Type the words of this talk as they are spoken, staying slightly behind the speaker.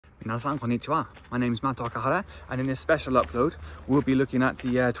Minasan konnichiwa. My name is Matt Okahara, and in this special upload we'll be looking at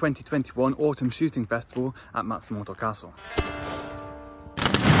the 2021 Autumn Shooting Festival at Matsumoto Castle.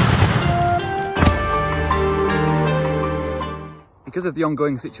 Because of the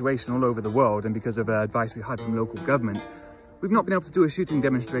ongoing situation all over the world and because of advice we had from local government, we've not been able to do a shooting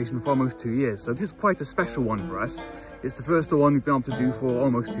demonstration for almost 2 years, so this is quite a special one for us. It's the first one we've been able to do for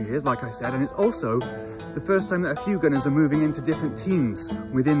almost 2 years, like I said, and it's also the first time that a few gunners are moving into different teams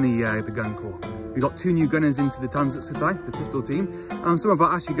within the gun corps. We got 2 new gunners into the Tanzutsutai, the pistol team, and some of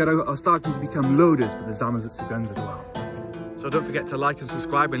our Ashigaru are starting to become loaders for the Zamazutsu guns as well. So don't forget to like and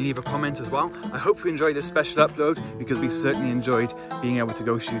subscribe and leave a comment as well. I hope you enjoyed this special upload because we certainly enjoyed being able to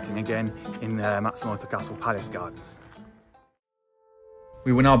go shooting again in Matsumoto Castle Palace Gardens.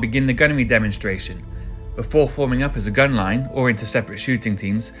 We will now begin the gunnery demonstration. Before forming up as a gun line or into separate shooting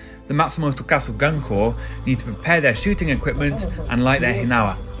teams, the Matsumoto Castle Gun Corps need to prepare their shooting equipment and light their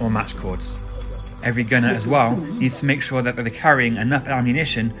hinawa or match cords. Every gunner as well needs to make sure that they're carrying enough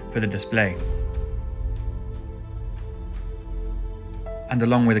ammunition for the display. And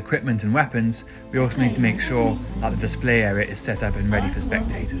along with equipment and weapons, we also need to make sure that the display area is set up and ready for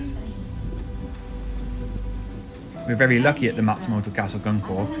spectators. We're very lucky at the Matsumoto Castle Gun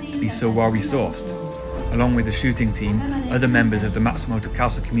Corps to be so well resourced. Along with the shooting team, other members of the Matsumoto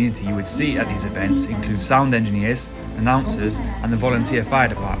Castle community you would see at these events include sound engineers, announcers and the volunteer fire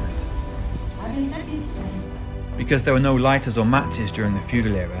department. Because there were no lighters or matches during the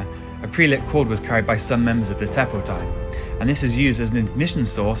feudal era, a pre-lit cord was carried by some members of the Teppotai, and this is used as an ignition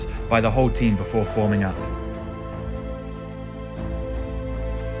source by the whole team before forming up.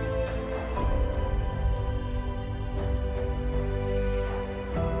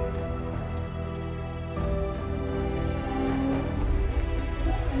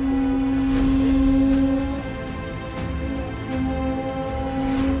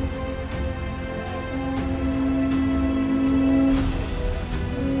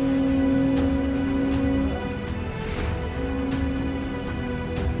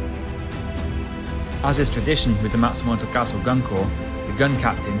 As is tradition with the Matsumoto Castle Gun Corps, the gun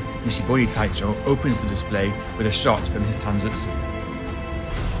captain, Nishibori Taicho, opens the display with a shot from his Tanzutsu.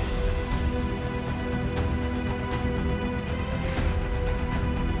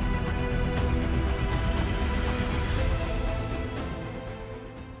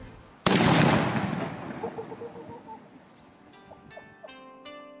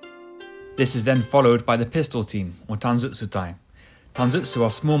 This is then followed by the pistol team, or Tanzutsutai. Tanzutsu are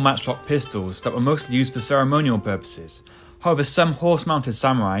small matchlock pistols that were mostly used for ceremonial purposes. However, some horse-mounted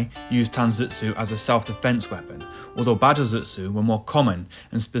samurai used Tanzutsu as a self-defense weapon, although Batozutsu were more common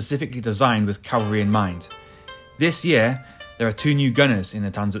and specifically designed with cavalry in mind. This year, there are 2 new gunners in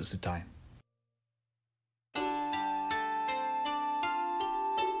the Tanzutsutai.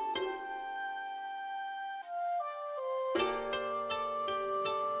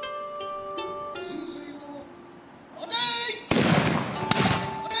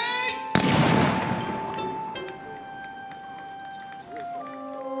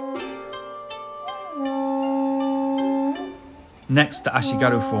 Next, the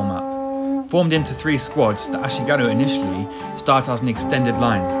Ashigaru form up. Formed into 3 squads, the Ashigaru initially start as an extended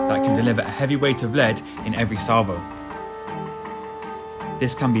line that can deliver a heavy weight of lead in every salvo.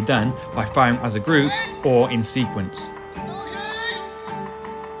 This can be done by firing as a group or in sequence.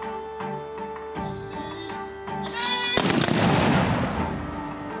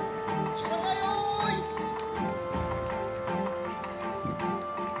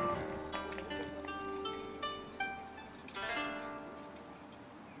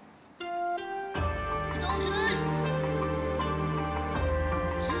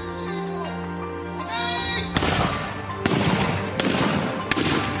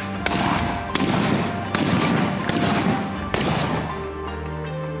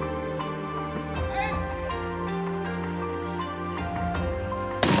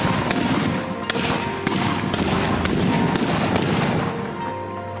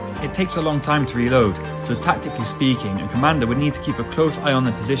 It takes a long time to reload, so tactically speaking, a commander would need to keep a close eye on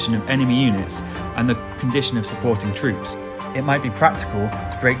the position of enemy units and the condition of supporting troops. It might be practical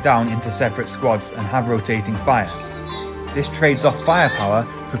to break down into separate squads and have rotating fire. This trades off firepower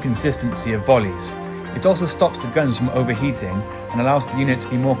for consistency of volleys. It also stops the guns from overheating and allows the unit to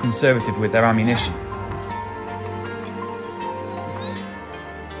be more conservative with their ammunition.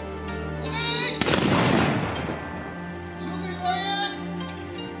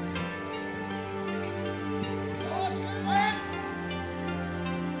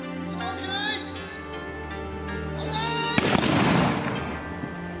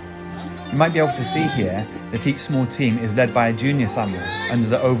 You might be able to see here that each small team is led by a junior samurai under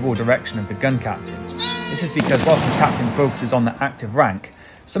the overall direction of the gun captain. This is because whilst the captain focuses on the active rank,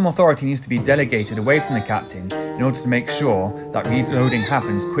 some authority needs to be delegated away from the captain in order to make sure that reloading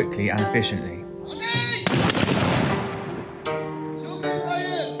happens quickly and efficiently.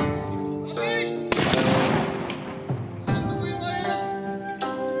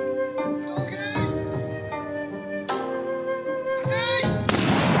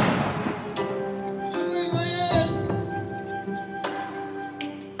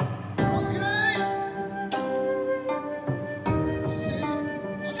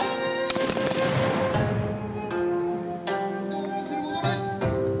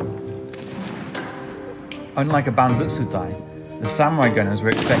 Unlike a Banzutsutai, the samurai gunners were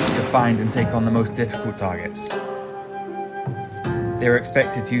expected to find and take on the most difficult targets. They were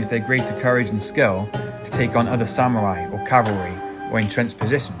expected to use their greater courage and skill to take on other samurai or cavalry or entrenched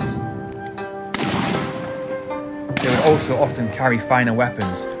positions. They would also often carry finer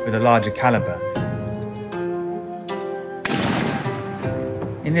weapons with a larger caliber.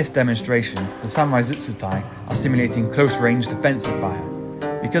 In this demonstration, the Samurai Zutsutai are simulating close-range defensive fire.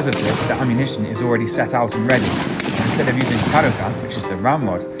 Because of this, the ammunition is already set out and ready, and instead of using Karuka, which is the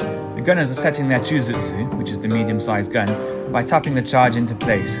ramrod, the gunners are setting their Chuzutsu, which is the medium-sized gun, by tapping the charge into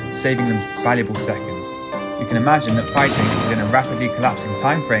place, saving them valuable seconds. You can imagine that fighting within a rapidly collapsing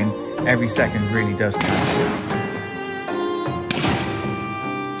time frame, every second really does count.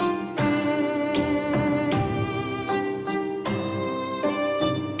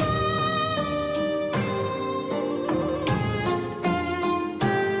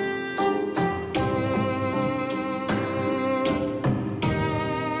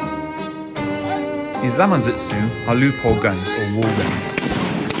 These Zamazutsu are loophole guns or wall guns.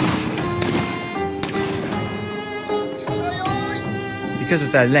 Because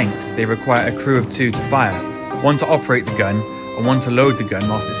of their length, they require a crew of 2 to fire, one to operate the gun and one to load the gun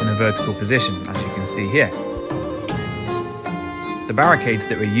whilst it's in a vertical position, as you can see here. The barricades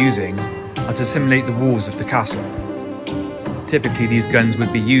that we're using are to simulate the walls of the castle. Typically these guns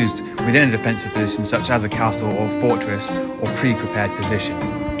would be used within a defensive position such as a castle or fortress or pre-prepared position.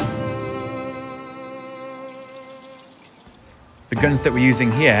 The guns that we're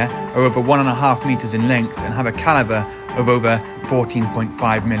using here are over 1.5 meters in length and have a caliber of over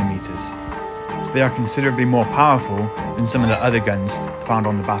 14.5 millimeters. So they are considerably more powerful than some of the other guns found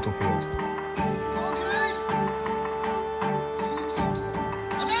on the battlefield.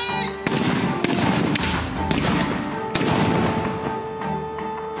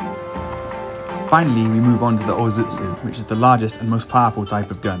 Finally, we move on to the Ozutsu, which is the largest and most powerful type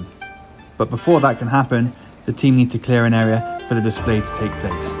of gun. But before that can happen, the team need to clear an area for the display to take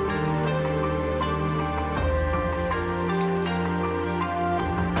place.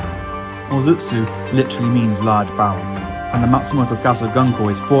 Ozutsu literally means large barrel, and the Matsumoto Castle Gun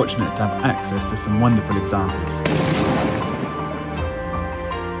Corps is fortunate to have access to some wonderful examples.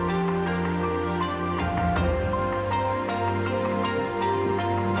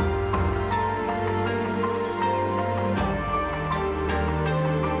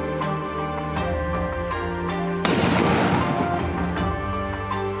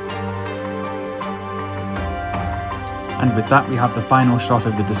 And with that we have the final shot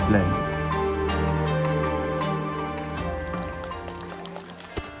of the display.